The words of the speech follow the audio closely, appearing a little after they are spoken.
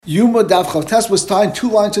Yuma Daf Chavtes was tying 2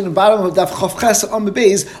 lines in the bottom of Daf Chavches on the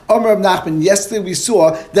base. Amar of Nachman. Yesterday we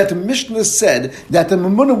saw that the Mishnah said that the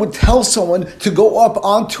Mamunah would tell someone to go up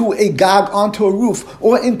onto a gag, onto a roof,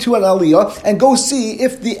 or into an aliyah, and go see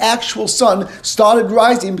if the actual sun started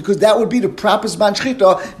rising, because that would be the Prapas Man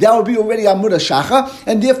Shchita, that would be already Amudah Shacha,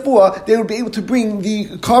 and therefore they would be able to bring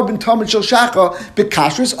the carbon Tamid Shel Shacha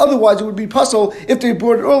Bekashrus. Otherwise it would be puzzle if they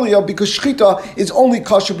brought it earlier, because Shchita is only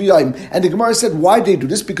Kasher B'Yayim. And the Gemara said, why did they do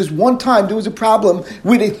this? Because one time there was a problem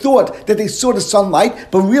where they thought that they saw the sunlight,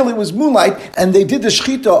 but really it was moonlight, and they did the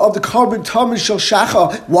shechita of the carbon tamid shel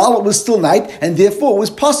shacha while it was still night, and therefore it was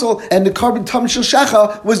puzzle, and the carbon tamid shel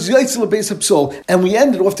shacha was yaitzel beis hapsul. And we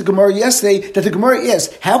ended off the Gemara yesterday that the Gemara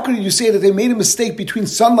asked, how could you say that they made a mistake between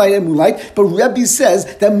sunlight and moonlight? But Rebbe says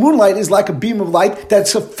that moonlight is like a beam of light,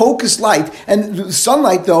 that's a focused light, and the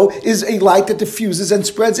sunlight though is a light that diffuses and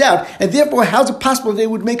spreads out, and therefore how's it possible they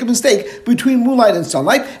would make a mistake between moonlight and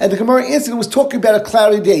sunlight? And the Gemara answered, it was talking about a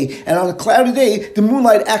cloudy day, and on a cloudy day the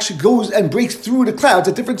moonlight actually goes and breaks through the clouds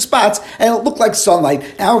at different spots, and it looked like sunlight.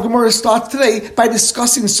 Our Gemara starts today by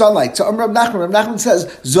discussing sunlight. So Rav Nachman says,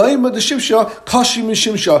 Zoyma de Shimsha, Kashim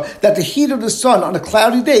Shimsha, that the heat of the sun on a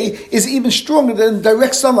cloudy day is even stronger than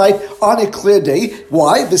direct sunlight on a clear day.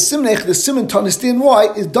 Why? The simon to understand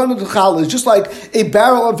why is done in the challah, is just like a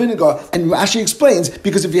barrel of vinegar. And Rashi explains,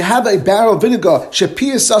 because if you have a barrel of vinegar,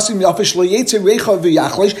 Shapir Sasim Yafish Lo Yetze Recha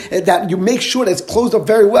V'Yachlish, that you make sure that it's closed up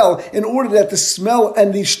very well in order that the smell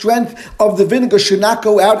and the strength of the vinegar should not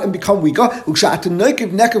go out and become weaker.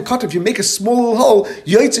 If you make a small little hole,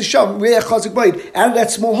 out of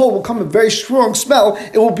that small hole will come a very strong smell.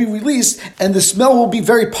 It will be released, and the smell will be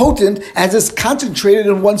very potent as it's concentrated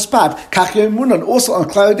in one spot. Also on a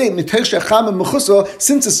cloudy day, since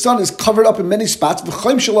the sun is covered up in many spots,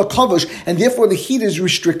 and therefore the heat is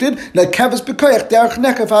restricted,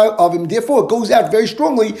 therefore it goes out very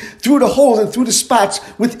strongly through the holes and through the spots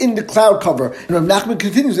within the cloud cover. And Rav Nachman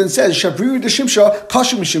continues and says, Shavriru de Shimsha,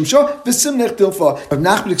 Kashim Shimsha, V'simnech Dilfa. Rav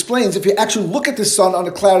Nachman explains, if you actually look at the sun on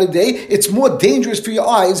a cloudy day, it's more dangerous for your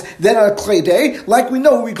eyes than on a clay day. Like we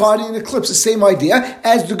know regarding an eclipse, the same idea.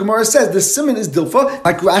 As the Gemara says, the simon is Dilfa.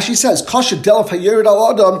 Like Rashi says, Kasha Delaf Hayerid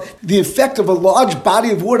al Adam, the effect of a large body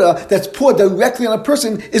of water that's poured directly on a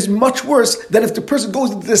person is much worse than if the person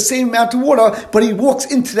goes into the same amount of water, but he walks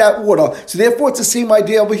into that water. So therefore it's the same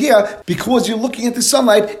idea over here, because you're looking at the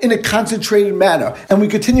sunlight in a concentrated manner. And we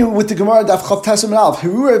continue with the Gemara Daf Chav Tassim Alf.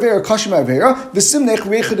 Hiru Avera Kashim Avera V'simnech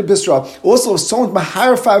Reicha de Bisra. Also, if someone's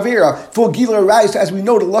Mahara Favera for Gila Rayis, as we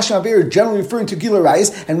know, the Lashon Avera generally referring to Gila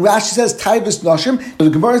Rayis, and Rashi says Taivus Nashim. So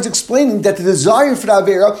the Gemara is explaining that the desire for the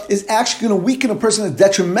Avera is actually going to weaken a person, is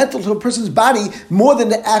detrimental to a person's body more than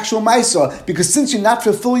the actual Maisa, because since you're not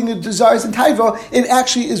fulfilling the desires in Taiva, it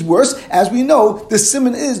actually is worse. As we know, the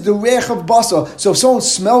simon is the Reich of Basa. So if someone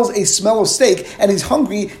smells a smell of steak and he's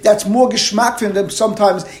hungry, that's more geschmack for him than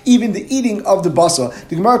sometimes even the eating of the basa.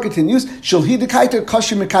 The Gemara continues, Shalhi dekaita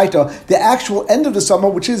kashim mekaita. The actual end of the summer,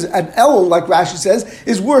 which is an El, like Rashi says,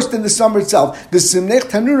 is worse than the summer itself. The simnech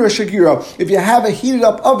tanura shagira. If you have a heated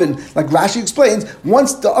up oven, like Rashi explains,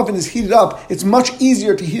 once the oven is heated up, it's much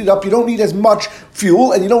easier to heat it up. You don't need as much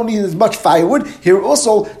fuel and you don't need as much firewood. Here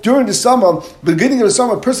also, during the summer, beginning of the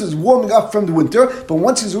summer, a person is warming up from the winter, but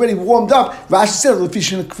once he's already warmed up, Rashi says,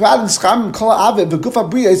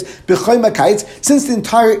 since the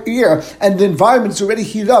entire year and the environment is already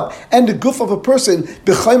heated up, and the guf of a person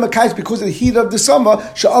because of the heat of the summer,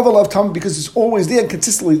 because it's always there and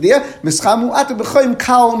consistently there,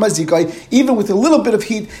 even with a little bit of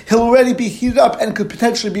heat, he'll already be heated up and could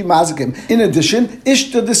potentially be mazikim. In addition,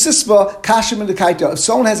 ishta the sisva kashim in the kaita. If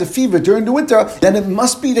someone has a fever during the winter, then it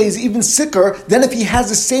must be that he's even sicker than if he has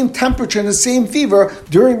the same temperature and the same fever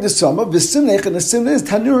during the summer. And the simnech is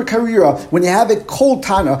tanura karira. When you have a cold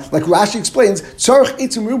tana, like Rashi explains,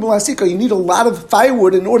 you need a lot of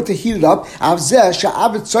firewood in order to heat it up.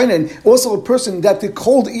 Also a person that the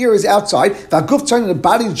cold air is outside, the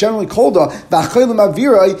body is generally colder,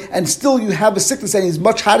 and still you have a sickness and he's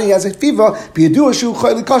much hotter, he has a fever,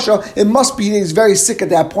 it must be that he's very sick at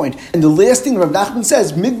that point. And the last thing Rav Nachman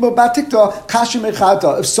says,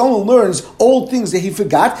 if someone learns old things that he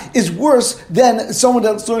forgot, is worse than someone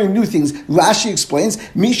that's learning new things. Rashi explains,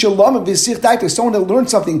 someone that learned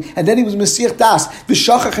something and then he was Mesiach Das,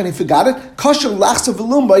 and he forgot it,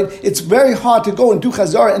 it's very hard to go and do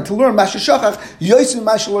Chazara and to learn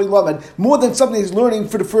more than something he's learning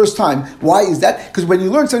for the first time. Why is that? Because when you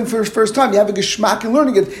learn something for the first time, you have a geschmack in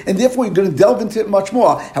learning it, and therefore you're going to delve into it much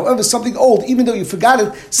more. However, something old, even though you forgot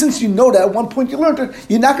it, since you know that at one point you learned it,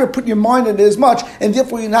 you're not going to put your mind in it as much, and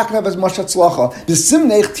therefore you're not going to have as much hatzlacha. The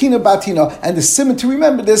simnech tina batina, and the simon to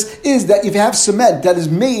remember this is that if you have have cement that is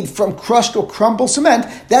made from crushed or crumbled cement,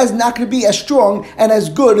 that is not going to be as strong and as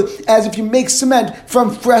good as if you make cement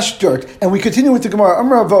from fresh dirt. And we continue with the Gemara.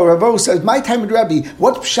 Amar Ravo says, my time in Rebbe,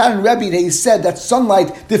 what Pshat in Rebbe that he said that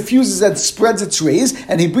sunlight diffuses and spreads its rays,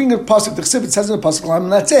 and he brings a pasuk, the Chsibit says in the pasuk,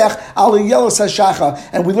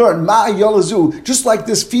 and we learn, just like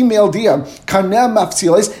this female deer,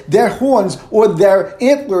 their horns or their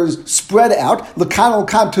antlers spread out,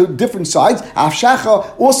 to different sides.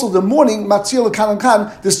 Also the morning,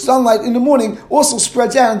 the sunlight in the morning also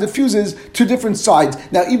spreads out and diffuses to different sides.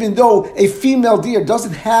 Now, even though a female deer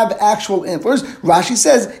doesn't have actual antlers, Rashi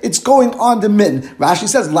says it's going on the min. Rashi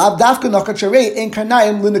says,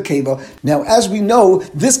 now, as we know,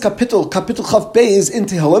 this kapitel Chaf Beis in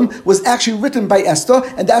Tehillim, was actually written by Esther,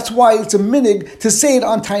 and that's why it's a minig to say it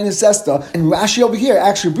on Tainis Esther. And Rashi over here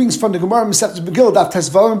actually brings from the Gemara Masechet Megillah Daf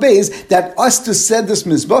Tesvarim Beis that Esther said this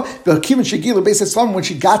mizbah. When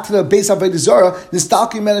she got to the base of Avodah Zarah, the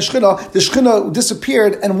Shechina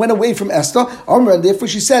disappeared and went away from Esther. And therefore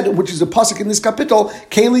she said, which is a pasuk in this kapitel,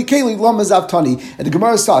 Keli Lama Zavtani. And the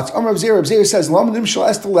Gemara starts. Amar Zera says, Lama Nimshal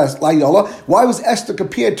Esther Layola. Why was Esther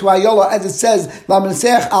compared to Ayola as it says,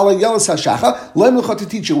 Lamansech Ala Yola Sashacha? To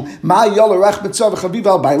teach you,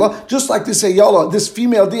 just like this Ayola, this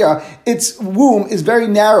female deer, its womb is very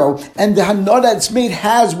narrow, and the hana that it's made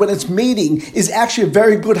has when it's mating is actually a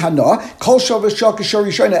very good hana.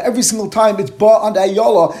 Every single time it's bought on the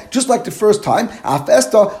Ayola, just like the first time. Also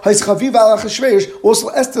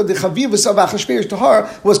Esther, the chavivas of Achashverosh to her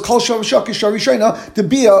was kol shavashak. The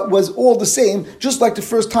bia was all the same, just like the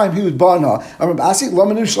first time he was born her.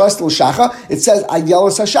 It says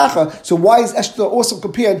Ayola Sashacha. So why is Esther also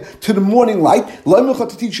compared to the morning light?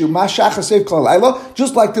 To teach you,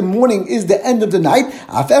 just like the morning is the end of the night.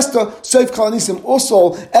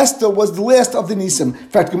 Also, Esther was the last of the Nisim. In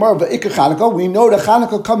fact, we know that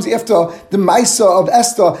Chanukah comes after the Maisa of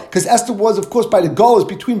Esther, because Esther was, of course, by the Golas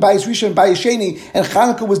between Bayis Rishon and Bayis Sheni, and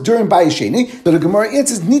Chanukah was during Bayis Sheni. So the Gemara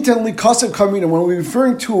answers, Nitan Likasav Kamina. When we're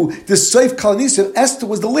referring to the Seif Kal Nisim, Esther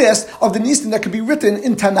was the last of the Nisim that could be written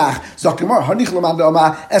in Tanakh.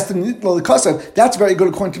 That's very good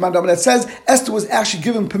according to Mandama. That says Esther was actually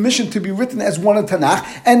given permission to be written as one in Tanakh,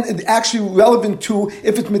 and it's actually relevant to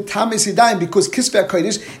if it's Mitamis Yadayim, because Kisvei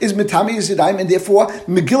HaKodesh is Mitamis Yadayim, and therefore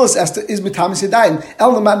Megillas Esther is Mitamis Yadayim.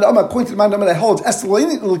 El Mandama, according to the Mandama that holds Esther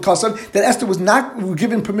that Esther was not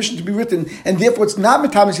given permission to be written, and therefore it's not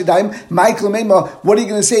Mitamis Yadayim. Michael Mema, what are you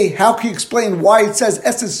going to say? How can you explain why it says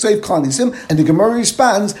Esther's Seif Kal Nisim? And the Gemara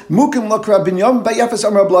responds, Mukim Lokra Binyam Bayefes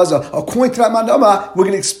Amar Blaza. According to that Mandama, we're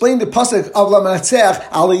going to explain the pasuk of Lamanatzer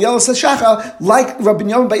Aliyel Sashacha, like Rabbi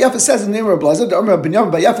Yom Bayefes says in the name of Blaza. The Rabbi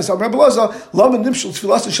Yom Bayefes Amar Blaza. Laman Nimshul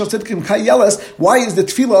Tfilas Shal Tzadikim Kayelas. Why is the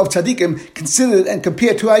tefillah of tzadikim considered and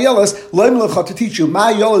compared to ayelas? To teach you,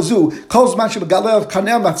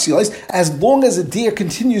 as long as a deer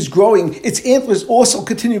continues growing, its antlers also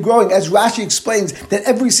continue growing. As Rashi explains, that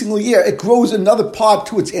every single year it grows another part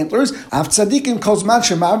to its antlers. Also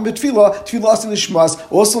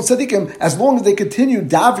tzadikim, as long as they continue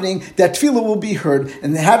davening, that tefillah will be heard.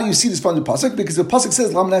 And how do you see this from the pasuk? Because the pasuk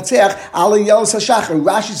says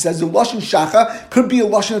Rashi says the lashon shacha could be a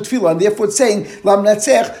lashon of tefillah, and therefore it's saying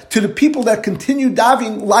to the people that continue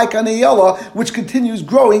davening like an ayala, which continues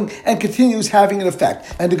growing and continues having an effect.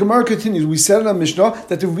 And the Gemara continues. We said in our Mishnah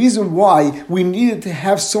that the reason why we needed to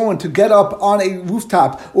have someone to get up on a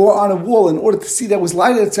rooftop or on a wall in order to see that was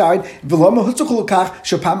light outside, because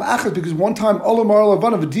one time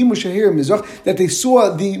that they saw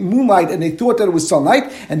the moonlight and they thought that it was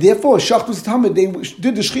sunlight, and therefore they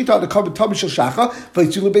did the shchita of the carbon tamin shel shacha.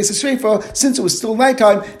 Since it was still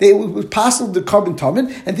nighttime, they passed the carbon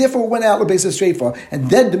tamin, and therefore went out lebeis shreifa. And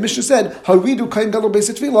then the Mishnah said haridu kohen gadol beis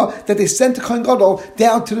tefillah, that they sent the kohen gadol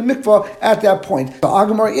down to the mikvah at that point. The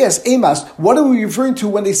Agamar asks, Amos, what are we referring to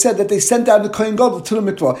when they said that they sent down the kohen gadol to the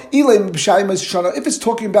mikvah? If it's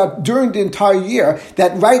talking about during the entire year,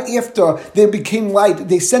 that right after they became light,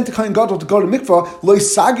 they sent the kohen gadol to go to mikvah. Lo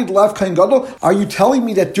sagid lav kohen gadol. Are you telling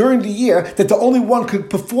me that during the year that the only one could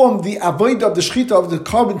perform the avodah of the shchita of the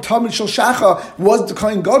carbon tamin shel shacha was the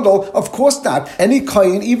kohen gadol? Of course not. Any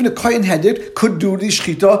kohen, even a kohen headed, could do the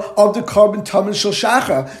shchita of the carbon tamin shel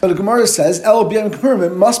shacha. But the Gemara says El B'Yom Kippur,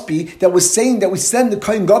 it must be that was saying that we send the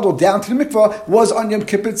kohen gadol down to the mikvah was on Yom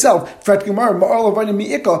Kippur itself.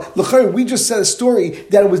 We just said a story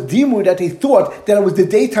that it was dimu, that they thought that it was the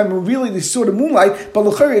daytime and really they saw the moonlight. But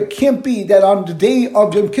it can't be that on the day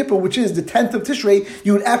of Yom Kippur, which is the 10th of Tishrei,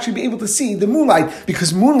 you would actually be able to see the moonlight,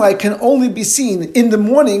 because moonlight can only be seen in the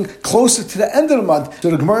morning closer to the end of the month. So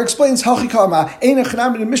the Gemara explains,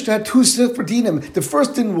 the Mishnah had two sefer dinim. The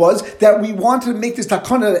first din was that we wanted to make this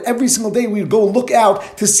takana that every single day we'd go look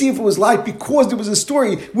out to see if it was light, because there was a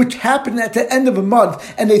story which happened at the end of a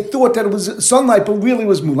month, and they thought that it was sunlight, but really it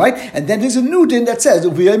was moonlight. And then there's a new din that says,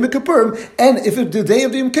 and if it's the day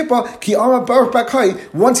of the Yom Kippur,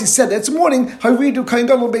 once he said it's morning, then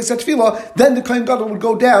the Kohen Gadol would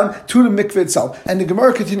go down to the mikveh itself. And the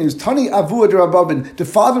Gemara continues, Tani Avu de Rabavin, the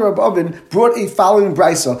father of Avin, brought a following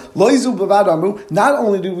brisa. Not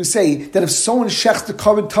only do we say that if someone shechs the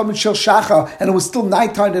covered tamid shel shacha and it was still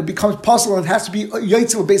nighttime, it becomes possible and it has to be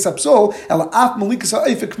yaitzel beis hapsol,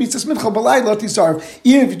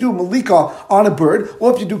 even if you do malika on a bird,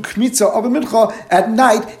 or if you do kmitza of a mincha at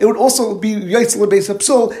night, it would also be yaitzel beis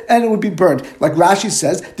hapsol and it would be burned. Like Rashi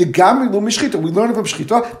says, the gamri lo mishchita, we learn from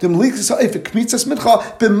shchita, the malika sa'if kmitzas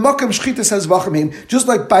mincha b'makam shchita says v'achamim. Just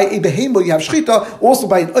like by a behemo you have shchita, also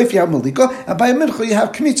by an oif you have malika, and by a mincha you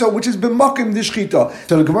have kmitza, which is b'makam the shchita.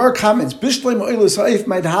 So the Gemara comments, b'shleim oilu sa'if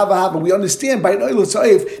might have. We understand by an oilu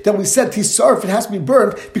sa'if that we said tisarf, it has to be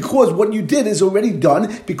burned because what you did is already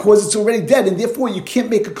done, because it's already dead, and therefore you can't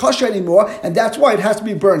make a kasha anymore, and that's why it has to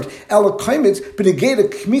be burned. Ela kaimitz b'negei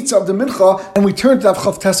kmitza of the mincha, and we turn to the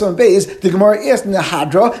Chav Tesa and Beis. The Gemara asked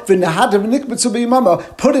Nahadra v'nikmitza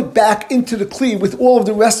b'yimama, put it back into the kli with all of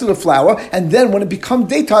the rest of the flour, and then when it becomes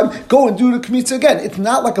daytime, go and do the kmitza again. It's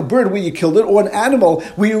not like a bird where you killed it, or an animal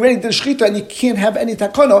where you already did shchita and you can't have any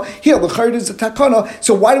takana. Here, the chayr is a takana.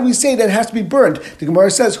 So why do we say that it has to be burned? The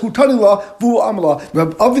Gemara says, Hu tanila vu amala.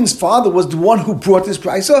 Reb Avin's father was the one who brought this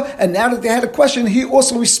brisa, and now that they had a question, he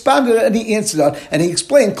also responded and he answered that, and he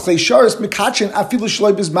explained klei sharis mikachin afilu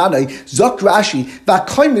shloi bizmanei zok Rashi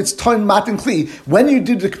va'koimitz ton matan kli. When you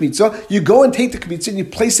do the kmitza, you go and take the kmitza and you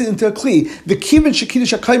place it into a kli. The kivin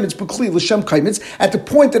shekidish hakoimitz b'kli l'shem koimitz. At the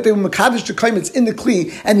point that they were mekadosh the koimitz in the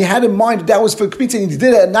kli, and you had in mind that was for kmitza, and you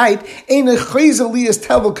did it at night.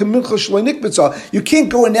 You can't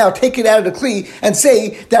go and now take it out of the kli and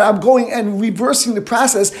say that I'm going and reversing the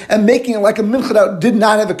process and making it like a mincha that did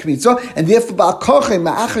not have a kmitza, and therefore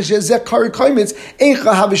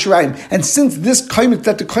and since this koimitz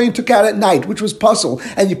that the kohen took out at night, which was puzzle,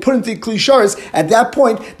 and you put into the kli sharis, at that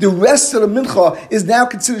point the rest of the mincha is now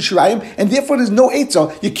considered shirayim, and therefore there's no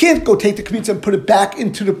eitzah. You can't go take the kmitza and put it back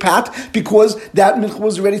into the pot because that mincha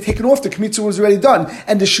was already taken off. The kmitza was already done,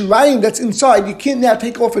 and the shirayim that's inside, you can't now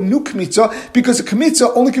take off a new kmitza because a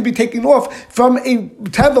kmitza only can be taken off from a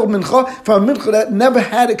tevel mincha, from a mincha that never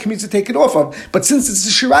had a kmitza taken off of. But since it's a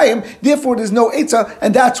shirayim, therefore there's no eitzah,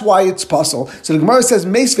 and that's why it's puzzle. So the Gemara says,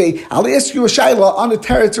 Meisvei, I'll ask you a shayla on the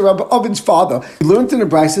territory of Oven's father. We learned in the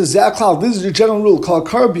Brisa, Ze'aklal, this is the general rule, Kal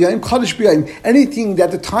Kar B'yayim, Kaddish B'yayim. Anything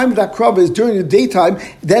that the time of that krava is during the daytime,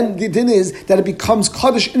 then the din is that it becomes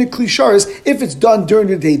Kaddish in a kli sharis if it's done during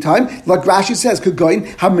the daytime. Like Rashi says, Kagoin,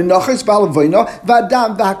 HaMenachos Ba'alavoina,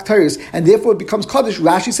 V'adam V'haktaris. And therefore it becomes Kaddish.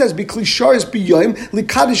 Rashi says, Be kli sharis B'yayim, Li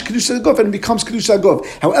Kaddish Kedusha Agov, and it becomes Kedusha Agov.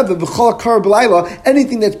 However, V'chol Kar B'layla,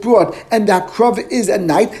 anything that's brought, and that krava is at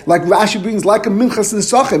night, like Rashi brings, like a minchas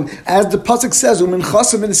nesachim, as the pasuk says,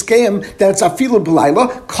 uminchasim and eskeim, that it's afilu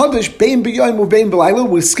b'layla, kaddish bein b'yayim u'bein b'layla.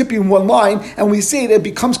 We're skipping one line, and we say that it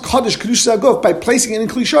becomes kaddish kedusha agov by placing it in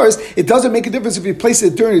kli sharis. It doesn't make a difference if you place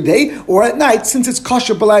it during the day or at night, since it's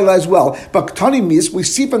kasher b'layla as well. But Tani mis, we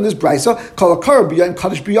see from this brisa, kol akar b'yayim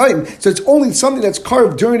kaddish b'yayim. So it's only something that's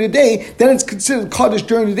carved during the day, then it's considered kaddish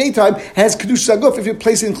during the daytime, has kedusha agov if you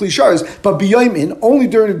place it in kli sharis. But b'yayim in only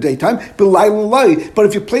during the daytime, b'layla lay. But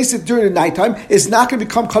if you place it during the nighttime, it's not going to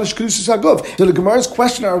become Kaddish Kedusha Sagov. So the Gemara's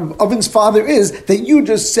question of Oven's father is that you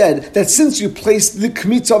just said that since you placed the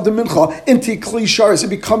Kmitza of the Mincha into Kli Sharis, it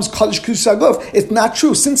becomes Kaddish Kedusha Sagov. It's not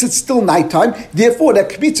true. Since it's still nighttime, therefore that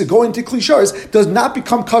Kmitza going into Kli Sharis does not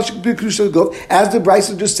become Kaddish Kedusha Sagov, as the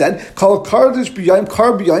Brisa just said, Kal Kaddish B'yayim,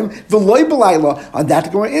 Kar B'yayim, V'loy B'layla. On that, the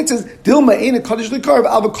Gemara answers, Dilma ain't a Kaddish Likarv,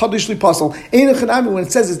 Alva Kaddish Lipasal. Ain't a Chanami, when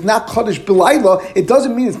it says it's not Kaddish B'layla, it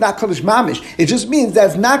doesn't mean it's not Kaddish Mamish. It just means that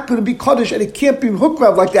it's not going to be Kaddish, and it can't be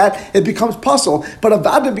hukrav like that, it becomes puzzle. But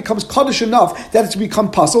avada becomes Kaddish enough that it's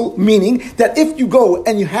become puzzle, meaning that if you go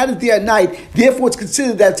and you had it there at night, therefore it's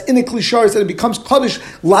considered that it's in a kli sharis, that it becomes Kaddish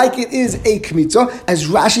like it is a kmitza. As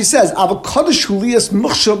Rashi says, Ava Kaddish Hulias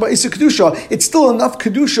Mukhsha Ba'isa Kedusha, it's still enough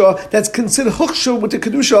Kedusha that's considered Huksha with the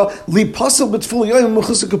Kedusha, Li Pasal B'Tful Yoyim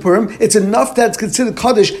Mukhsa Kapurim, it's enough that's considered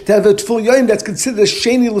Kaddish, that if Tful Yoyim that's considered a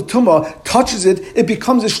Sheni L'Tumah touches it, it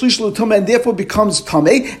becomes a Shlish L'Tumah, and therefore becomes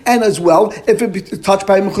Tameh, and as well, if it be touched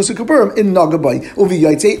by Mechusik Kapurim in Nagabai,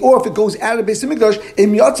 Uviyatze, or if it goes out of Beis Hamikdash,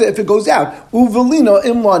 in Yatze, if it goes out, Uvelina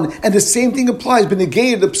in one, and the same thing applies,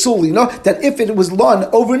 Benegei the Psulina, that if it was lun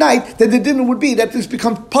overnight, then the dinner would be that this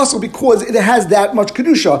becomes possible because it has that much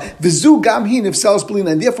Kedusha. Vizu Gamhin if sells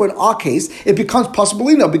Belina, and therefore in our case, it becomes possible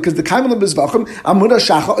because the Kaimalim Bezvachim, Amuna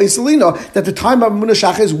Shacha Isalina, that the time of Amunah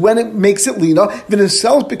Shach is when it makes it lina.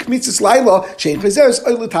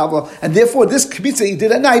 And therefore, this kmitza you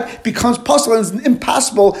did at night becomes possible and it's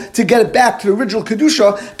impossible to get it back to the original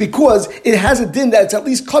kedusha because it has a din that it's at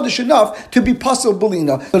least kaddish enough to be possible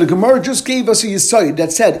belina. So the Gemara just gave us a yisayid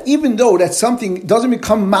that said even though that something doesn't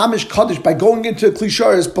become mamish kaddish by going into a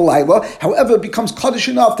klisharis belayla, however, it becomes kaddish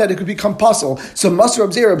enough that it could become possible. So Masar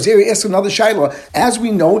Abzeri asks another shayla. As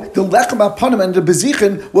we know, the lechem apanim and the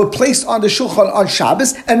bezichin were placed on the shulchan on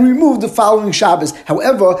Shabbos and removed the following Shabbos.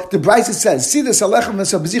 However, the Brisa says, see this alechem and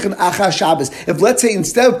bezichin acha Shabbos. If let's say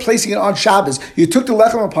instead of placing it on Shabbos, you took the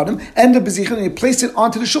lechem apanim and the bezichin and you placed it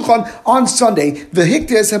onto the shulchan on Sunday, the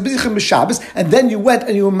hiktes bezichin b'Shabbos, and then you went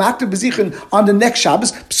and you marked the bezichin on the next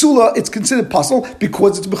Shabbos, psula, it's considered puzzle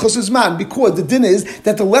because it's b'chus zman, because the din is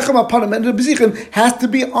that the lechem apanim and the bezichin has to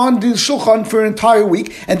be on the shulchan for an entire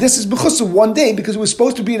week, and this is b'chus of one day because it was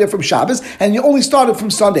supposed to be there from Shabbos and you only started from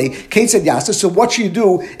Sunday. Kate said Yasa, so what should you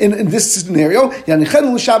do in this scenario?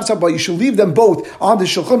 You should leave them both on the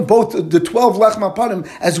shulchan, both the 12 lechem apanim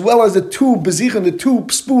as well as the 2 bezichin, the 2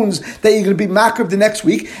 spoons that you're going to be makriv the next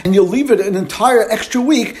week, and you'll leave it an entire extra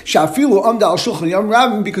week, shafilu amda al shulchan yom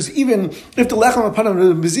ravim, because even if the lechem apanim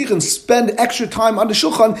and the bezichin spend extra time on the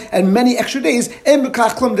shulchan and many extra days,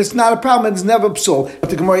 that's not a problem and it's never psul. But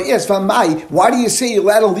the Gemara asks, why do you say you're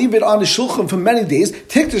allowed to leave it on the shulchan for many days?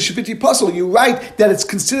 Tikta shviti puzzle. You write that it's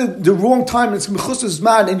considered the wrong time, it's mechus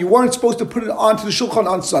zman, and you weren't supposed to put it onto the shulchan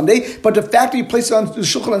on Sunday, but the fact that you place it on the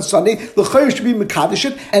shulchan on Sunday, the chayyur should be mekadosh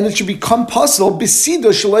it, and it should become puzzle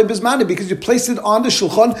b'sida shaloi b'zmani, because you placed it on the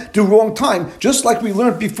shulchan the wrong time. Just like we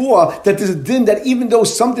learned before that there's a din that even though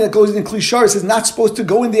something that goes in klisharis is not supposed to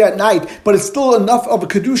go in there at night, but it's still enough of a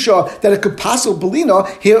kedusha that it could possible belina.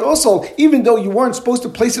 Here also, even though you weren't supposed to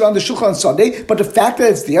place it on the shulchan on Sunday, but the fact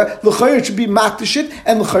that it's there, the chayyur should be makdash it,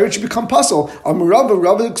 and the chayyur should become puzzle.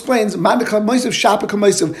 Rava explains,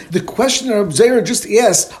 the question Reb Zera just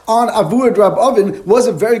asked on Avur Rab Oven was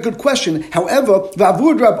a very good question. However,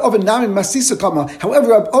 Avur Rab Oven Nami Masisa Kama. However,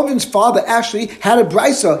 Rab Oven's father actually had a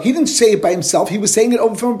brisa. He didn't say it by himself. He was saying it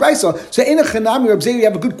over from a brisa. So in a Chanami Reb Zera, you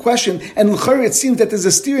have a good question, and l'chari it seems that there's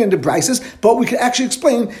a steer in the brises, but we can actually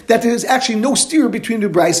explain that there is actually no steer between the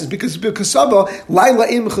brises because Laila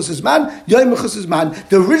in Mechusizman, Yom Mechusizman.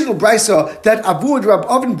 The original brisa that Avur Rab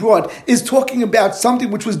Oven brought is talking about something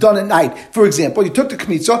which was done at night. For example, you took the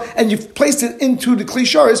kmitza and you placed it into the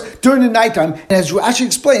klisharis during the nighttime. And as Rashi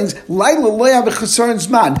explains, Laila loyav chasern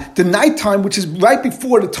zman, the nighttime, which is right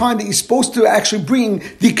before the time that you're supposed to actually bring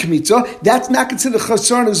the kmitza, that's not considered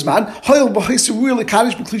chasern zman.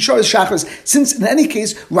 Since in any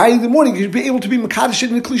case, right in the morning, you'd be able to be mekadosh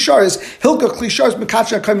in the klisharis. Hilka klisharis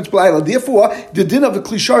mekadosh akamitz b'layla. Therefore, the din of the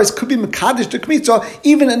klisharis could be mekadosh to kmitza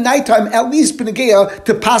even at nighttime, at least b'negeya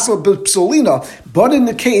to pasal b'psolina. But in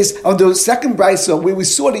the case of the second brisa, where we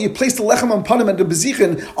saw that you placed the lechem apanim and the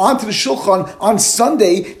bezichin onto the shulchan on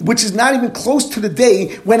Sunday, which is not even close to the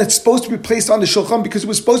day when it's supposed to be placed on the shulchan, because it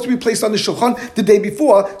was supposed to be placed on the shulchan the day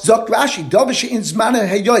before. Zok Rashi, davish in zman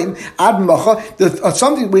hayoim ad macha,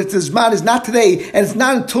 something with the zman is not today, and it's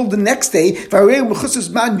not until the next day. And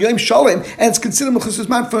it's considered mechus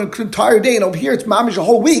zman for an entire day. And over here, it's mamish a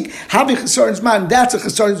whole week. Havi chesar zman, that's a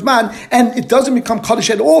chesar zman, and it doesn't become kaddish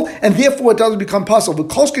at all, and therefore it doesn't become possible.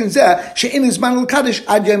 The kolshkin zeh she'in zman l'kaddish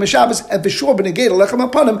ad yom Shabbos, and v'shur b'negei lechem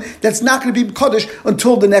apanim, that's not going to be kaddish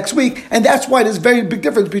until the next week, and that's why there's a very big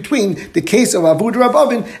difference between the case of Avud Rav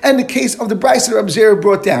Oven and the case of the brisa that Reb Zera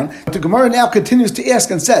brought down. The Gemara now continues to ask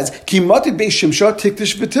and says, Ki matid beis shimsha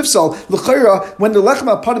tiktish v'tifsal l'chayra, when the lechem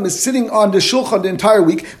apanim is sitting on the shulchan the entire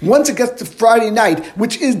week, once it gets to Friday night,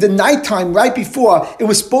 which is the nighttime right before it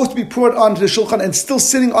was supposed to be poured onto the shulchan and still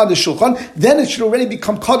sitting on the shulchan, then it should already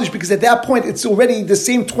become kaddish, because at that point it's already the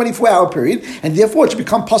same 24-hour period, and therefore it should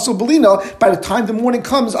become pasul belina by the time the morning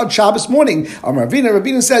comes on Shabbos morning.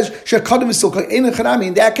 Ravina says,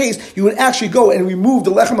 in that case, you would actually go and remove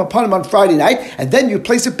the lechem apanim on Friday night, and then you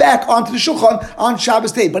place it back onto the shulchan on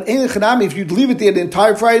Shabbos day. But if you'd leave it there the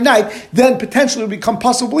entire Friday night, then potentially it would become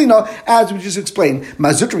pasul belina, as we just explained.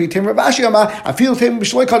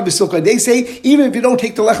 They say, even if you don't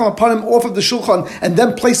take the lechem apanim off of the shulchan and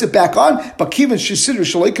then place it back on, but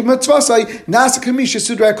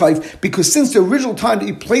because since the original time that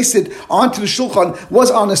you placed it onto the shulchan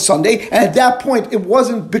was on a Sunday, and at that point it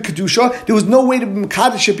wasn't b'kedusha, there was no way to be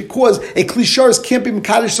mekadosh it, because a klisharis can't be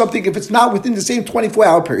mekadosh something if it's not within the same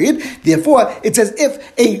 24-hour period. Therefore, it's as if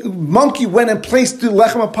a monkey went and placed the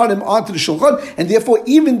lechem apanim onto the shulchan, and therefore,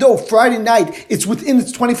 even though Friday night it's within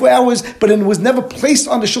its 24 hours, but it was never placed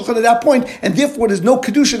on the shulchan at that point, and therefore there's no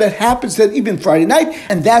kedusha that happens that even Friday night,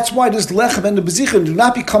 and that's why this lechem and the bezichin do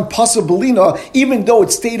not become pasul belina Nesina, even though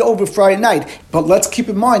it stayed over Friday night. But let's keep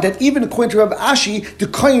in mind that even according to Rav Ashi, the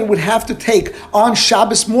Kohen would have to take on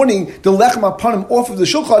Shabbos morning the lechem upon him off of the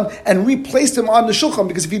shulchan and replace them on the shulchan,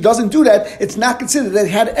 because if he doesn't do that, it's not considered that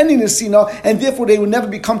he had any Nesina, and therefore they would never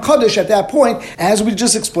become Kaddish at that point, as we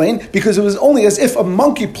just explained, because it was only as if a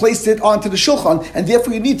monkey placed it onto the shulchan, and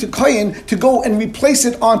therefore you need to Kohen to go and replace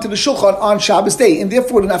it onto the shulchan on Shabbos day, and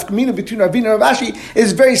therefore the nafkamina between Ravina and Rav Ashi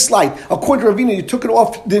is very slight. According to Ravina, you took it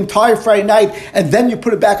off the entire Friday night, and then you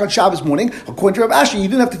put it back on Shabbos morning. According to Rav Ashi, you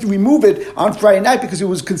didn't have to remove it on Friday night because it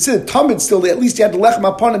was considered tamid still. At least you had the lechem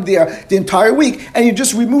upon him there the entire week, and you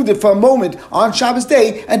just removed it for a moment on Shabbos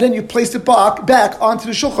day, and then you placed it back onto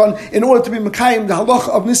the shulchan in order to be mekayim the halacha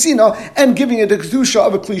of Nesina and giving it the kedusha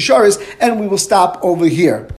of a kli sharis. And we will stop over here.